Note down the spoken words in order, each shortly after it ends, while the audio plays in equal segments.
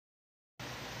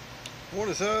What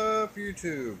is up,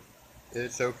 YouTube?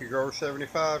 It's Okie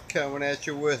 75 coming at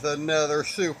you with another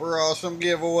super awesome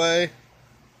giveaway.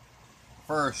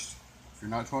 First, if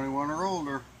you're not 21 or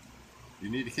older, you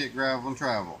need to kick gravel and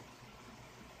travel.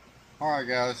 Alright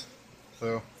guys,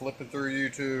 so flipping through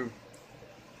YouTube,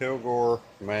 Pilgore,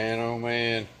 man oh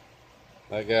man,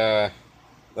 that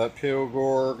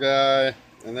Pilgore guy,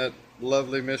 and that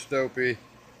lovely Miss Dopey,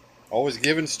 always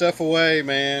giving stuff away,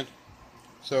 man.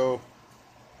 So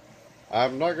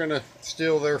I'm not going to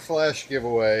steal their flash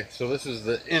giveaway. So this is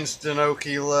the Instant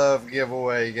Okie Love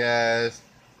giveaway, guys.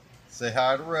 Say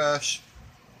hi to Rush.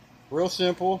 Real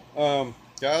simple.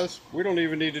 Guys, we don't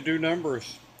even need to do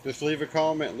numbers. Just leave a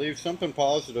comment. Leave something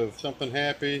positive, something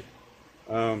happy.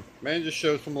 Man, just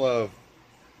show some love.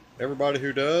 Everybody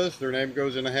who does, their name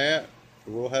goes in a hat.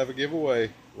 We'll have a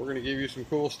giveaway. We're going to give you some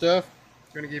cool stuff.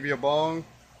 We're going to give you a bong.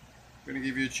 We're going to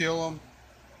give you a chillum.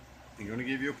 And going to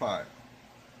give you a pipe.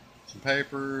 Some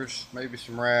papers, maybe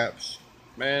some wraps.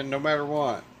 Man, no matter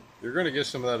what, you're going to get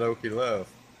some of that Okie love.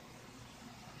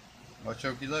 Much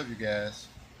Okie love, you guys.